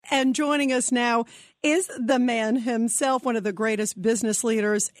And joining us now is the man himself, one of the greatest business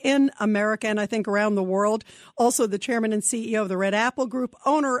leaders in America and I think around the world. Also the chairman and CEO of the Red Apple Group,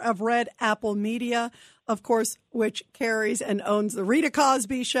 owner of Red Apple Media, of course, which carries and owns the Rita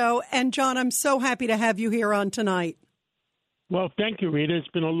Cosby Show. And John, I'm so happy to have you here on tonight. Well, thank you, Rita. It's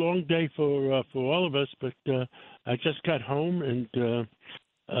been a long day for all of us, but I just got home and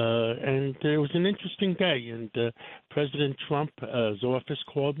it was an interesting day. And President Trump's office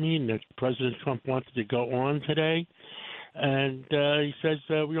called me, and that President Trump wanted to go on today. And he says,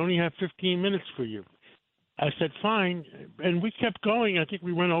 we only have 15 minutes for you. I said, fine. And we kept going. I think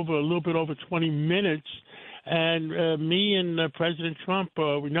we went over a little bit over 20 minutes. And me and President Trump,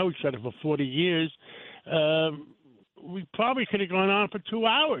 we know each other for 40 years. We probably could have gone on for 2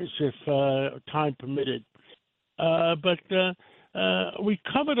 hours if time permitted. But we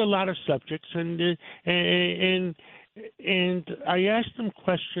covered a lot of subjects, and I asked him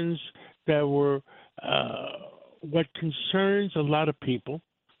questions that were what concerns a lot of people,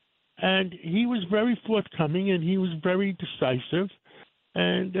 and he was very forthcoming and he was very decisive.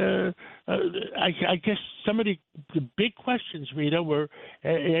 And I guess some of the big questions, Rita, were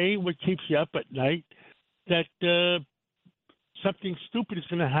what keeps you up at night, that something stupid is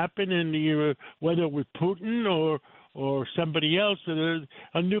going to happen, and whether with Putin or somebody else,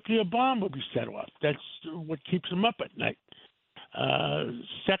 a nuclear bomb will be set off. That's what keeps him up at night.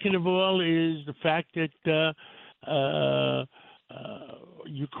 Second of all is the fact that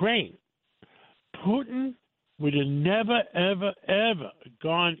Ukraine, Putin would have never, ever, ever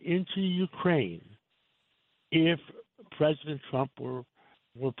gone into Ukraine if President Trump were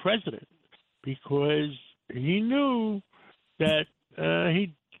president, because he knew that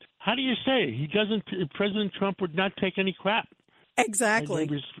how do you say? President Trump would not take any crap. Exactly.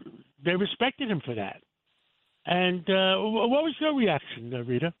 They respected him for that. And what was your reaction,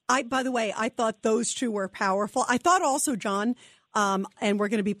 Rita? By the way, I thought those two were powerful. I thought also, John, and we're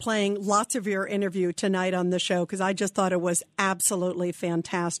going to be playing lots of your interview tonight on the show because I just thought it was absolutely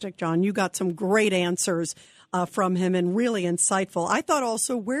fantastic, John. You got some great answers from him and really insightful. I thought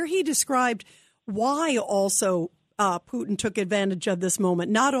also where he described why also Putin took advantage of this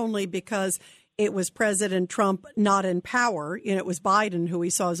moment, not only because it was President Trump not in power, it was Biden who he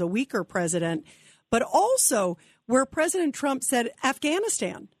saw as a weaker president, but also where President Trump said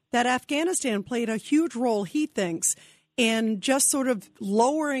that Afghanistan played a huge role, he thinks, in just sort of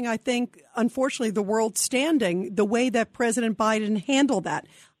lowering, I think, unfortunately, the world's standing, the way that President Biden handled that.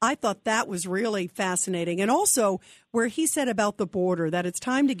 I thought that was really fascinating. And also where he said about the border, that it's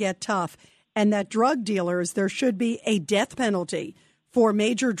time to get tough, and that drug dealers, there should be a death penalty for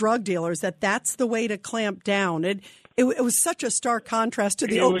major drug dealers, that's the way to clamp down. It was such a stark contrast to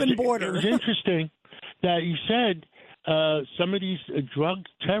the open border. It was interesting that you said some of these drug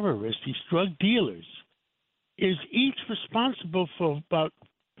terrorists, these drug dealers, is each responsible for about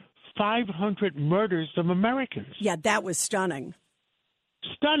 500 murders of Americans. Yeah, that was stunning.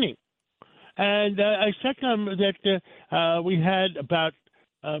 Stunning. And I said to them that we had about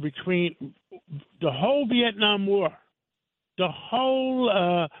between the whole Vietnam War, the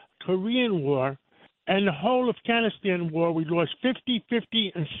whole Korean War, and the whole Afghanistan war, we lost 50,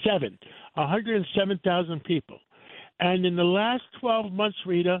 50, and 7, 107,000 people. And in the last 12 months,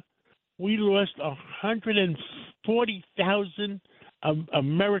 Rita, we lost 140,000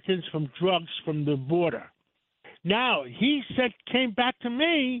 Americans from drugs from the border. Now, he came back to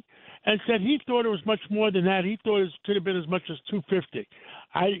me and said he thought it was much more than that. He thought it could have been as much as 250.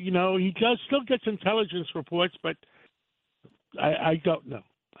 He still gets intelligence reports, but I don't know.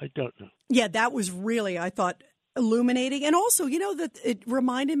 Yeah, that was really, I thought, illuminating. And also, that it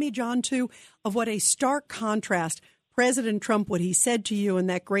reminded me, John, too, of what a stark contrast President Trump, what he said to you in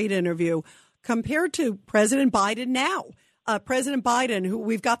that great interview, compared to President Biden now. President Biden, who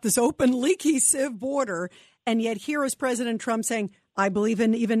we've got this open, leaky civ border, and yet here is President Trump saying, I believe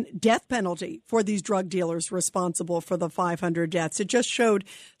in even death penalty for these drug dealers responsible for the 500 deaths. It just showed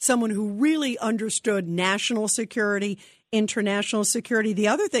someone who really understood national security, international security. The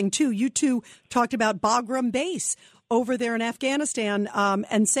other thing, too, you two talked about Bagram Base over there in Afghanistan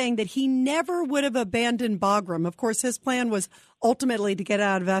and saying that he never would have abandoned Bagram. Of course, his plan was ultimately to get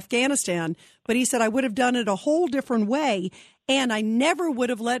out of Afghanistan, but he said, I would have done it a whole different way, and I never would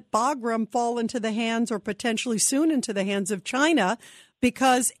have let Bagram fall into the hands or potentially soon into the hands of China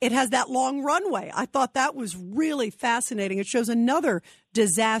because it has that long runway. I thought that was really fascinating. It shows another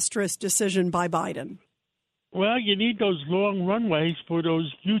disastrous decision by Biden. Well, you need those long runways for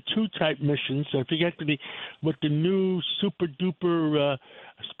those U-2 type missions. I forget what the new super duper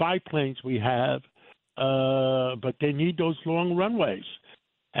spy planes we have, but they need those long runways.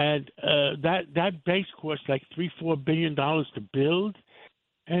 and that base cost like $3-4 billion to build,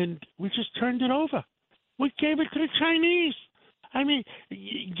 and we just turned it over. We gave it to the Chinese. I mean,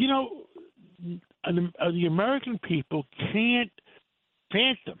 the American people can't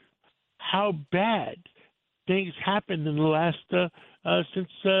fathom how bad things happened in the last since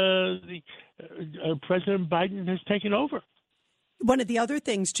President Biden has taken over. One of the other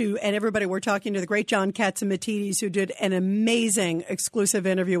things, too, and everybody, we're talking to the great John Catsimatidis, who did an amazing exclusive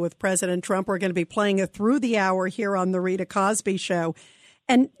interview with President Trump. We're going to be playing it through the hour here on The Rita Cosby Show.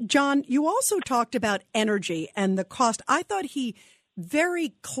 And, John, you also talked about energy and the cost. I thought he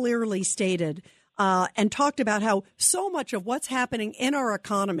very clearly stated and talked about how so much of what's happening in our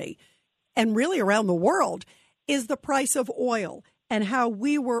economy and really around the world is the price of oil, and how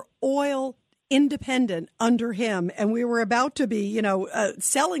we were oil independent under him, and we were about to be,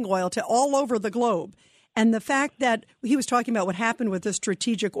 selling oil to all over the globe. And the fact that he was talking about what happened with the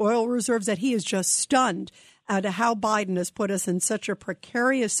strategic oil reserves, that he is just stunned at how Biden has put us in such a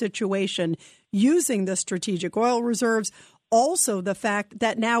precarious situation using the strategic oil reserves. Also, the fact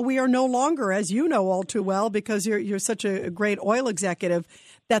that now we are no longer, as you know all too well, because you're such a great oil executive,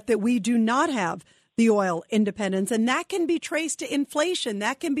 that we do not have the oil independence. And that can be traced to inflation.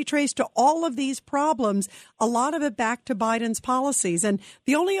 That can be traced to all of these problems, a lot of it back to Biden's policies. And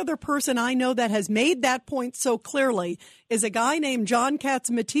the only other person I know that has made that point so clearly is a guy named John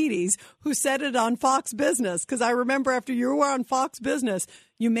Catsimatidis, who said it on Fox Business. Because I remember after you were on Fox Business,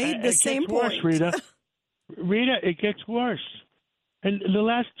 you made the same point. Rita, it gets worse. And in the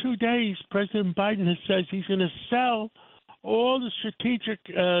last 2 days, President Biden has said he's going to sell all the strategic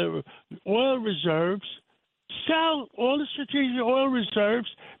oil reserves,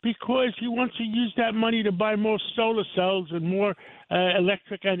 because he wants to use that money to buy more solar cells and more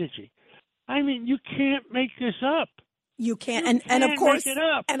electric energy. I mean, you can't make this up. You can't. And of course,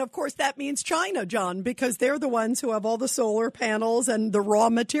 that means China, John, because they're the ones who have all the solar panels and the raw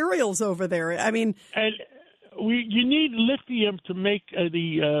materials over there. I mean, and you need lithium to make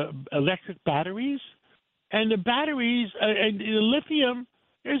the electric batteries. And the batteries and the lithium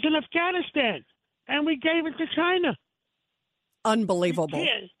is in Afghanistan, and we gave it to China. Unbelievable.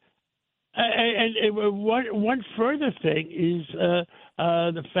 And one further thing is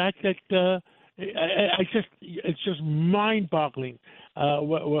the fact that it's just mind-boggling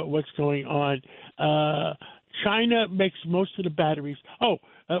what's going on. China makes most of the batteries.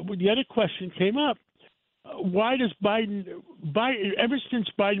 The other question came up. Why does Biden, ever since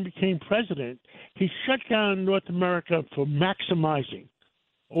Biden became president, he shut down North America for maximizing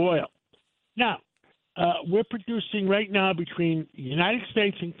oil? Now, we're producing right now between the United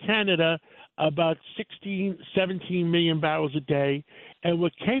States and Canada about 17 million barrels a day, and we're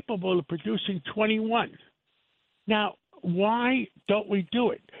capable of producing 21. Now, why don't we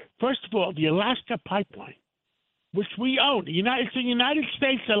do it? First of all, the Alaska pipeline, which we own, it's the United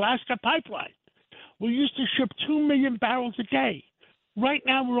States Alaska pipeline. We used to ship 2 million barrels a day. Right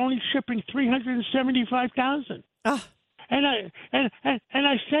now, we're only shipping 375,000. Oh. And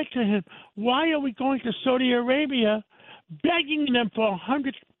I said to him, why are we going to Saudi Arabia, begging them for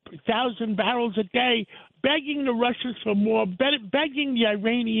 100,000 barrels a day, begging the Russians for more, begging the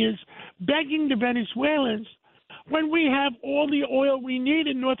Iranians, begging the Venezuelans, when we have all the oil we need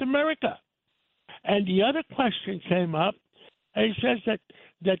in North America? And the other question came up, and he says that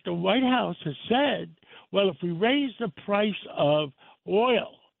the White House has said, well, if we raise the price of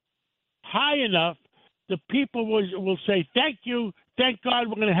oil high enough, the people will say, thank you, thank God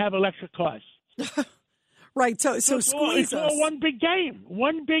we're going to have electric cars. Right, so squeeze us. One big game,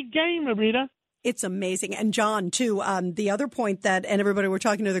 Rita. It's amazing. And John, too, the other point and everybody, we're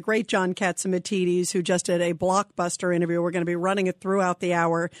talking to the great John Catsimatidis, who just did a blockbuster interview. We're going to be running it throughout the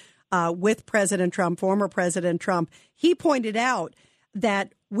hour with President Trump, former President Trump. He pointed out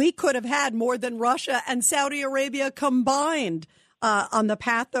that we could have had more than Russia and Saudi Arabia combined on the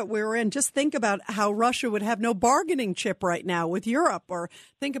path that we're in. Just think about how Russia would have no bargaining chip right now with Europe, or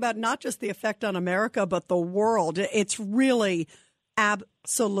think about not just the effect on America, but the world. It's really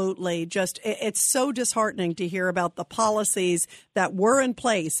absolutely it's so disheartening to hear about the policies that were in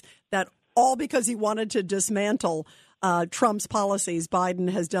place, that all because he wanted to dismantle Trump's policies. Biden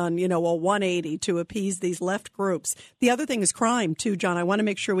has done, a 180 to appease these left groups. The other thing is crime, too, John. I want to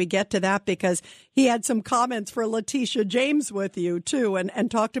make sure we get to that, because he had some comments for Letitia James with you, too, and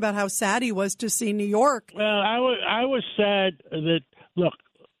talked about how sad he was to see New York. Well, I was sad that, look,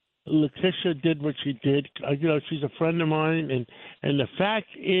 Letitia did what she did. She's a friend of mine, and the fact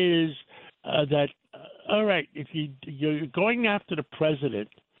is that, all right, if you're going after the president,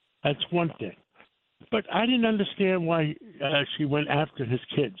 that's one thing. But I didn't understand why she went after his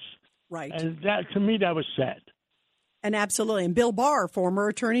kids. Right. And that, to me, that was sad. And absolutely. And Bill Barr, former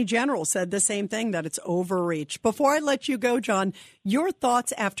Attorney General, said the same thing, that it's overreach. Before I let you go, John, your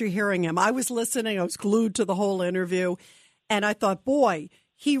thoughts after hearing him. I was listening. I was glued to the whole interview. And I thought, boy,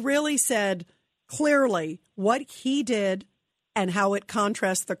 he really said clearly what he did and how it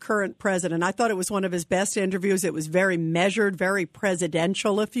contrasts the current president. I thought it was one of his best interviews. It was very measured, very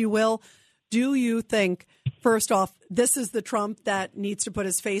presidential, if you will. Do you think, first off, this is the Trump that needs to put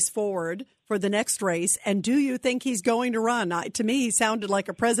his face forward for the next race? And do you think he's going to run? To me, he sounded like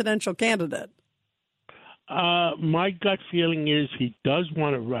a presidential candidate. My gut feeling is he does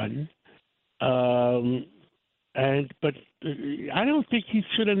want to run. But I don't think he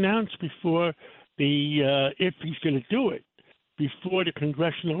should announce before if he's going to do it, before the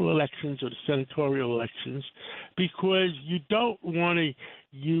congressional elections or the senatorial elections, because you don't want to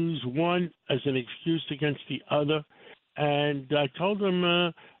use one as an excuse against the other. And I told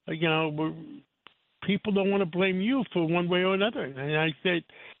him, people don't want to blame you for one way or another. And I said,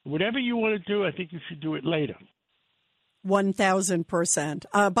 whatever you want to do, I think you should do it later.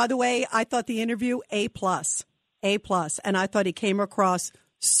 1,000%. By the way, I thought the interview A+. And I thought he came across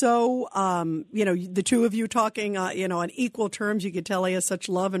so, the two of you talking, on equal terms. You could tell he has such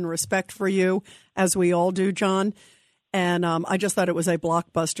love and respect for you, as we all do, John. And I just thought it was a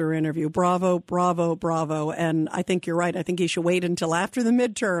blockbuster interview. Bravo, bravo, bravo. And I think you're right. I think he should wait until after the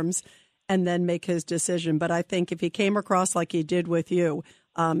midterms and then make his decision. But I think if he came across like he did with you,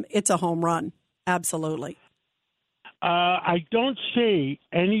 it's a home run. Absolutely. I don't see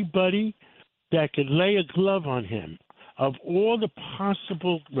anybody that could lay a glove on him. Of all the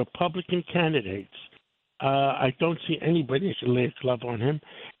possible Republican candidates, I don't see anybody that can lay a glove on him.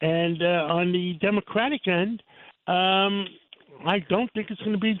 And on the Democratic end, I don't think it's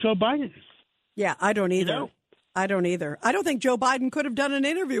going to be Joe Biden. Yeah, I don't either. I don't either. I don't think Joe Biden could have done an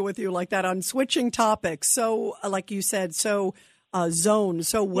interview with you like that on switching topics. So, like you said, so zoned,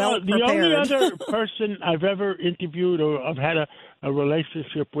 so well prepared. The only other person I've ever interviewed or I've had a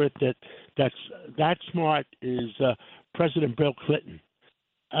relationship with that's that smart is President Bill Clinton.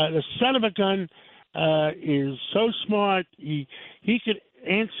 The son of a gun is so smart. He could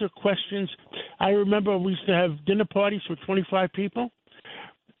answer questions. I remember we used to have dinner parties with 25 people.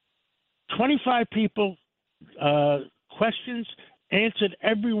 25 people, questions, answered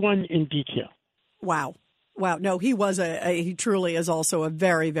everyone in detail. Wow. No, he truly is also a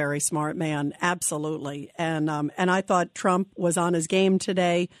very, very smart man. Absolutely. And I thought Trump was on his game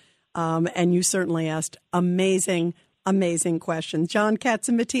today. And you certainly asked amazing questions. John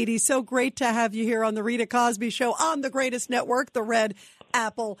Catsimatidis, so great to have you here on the Rita Cosby Show on the greatest network, the Red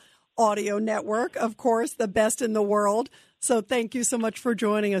Apple Audio Network, of course, the best in the world. So thank you so much for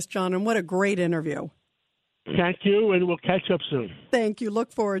joining us, John, and what a great interview. Thank you, and we'll catch up soon. Thank you.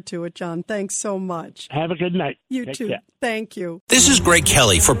 Look forward to it, John. Thanks so much. Have a good night. You too. Care. Thank you. This is Greg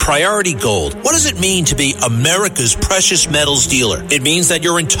Kelly for Priority Gold. What does it mean to be America's precious metals dealer? It means that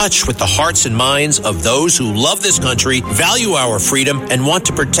you're in touch with the hearts and minds of those who love this country, value our freedom, and want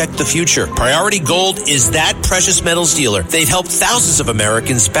to protect the future. Priority Gold is that precious metals dealer. They've helped thousands of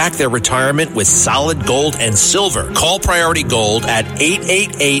Americans back their retirement with solid gold and silver. Call Priority Gold at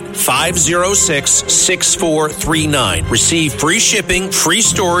 888-506-6439. Receive free shipping, free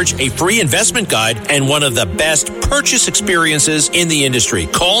storage, a free investment guide, and one of the best purchase experiences in the industry.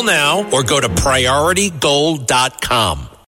 Call now or go to PriorityGold.com.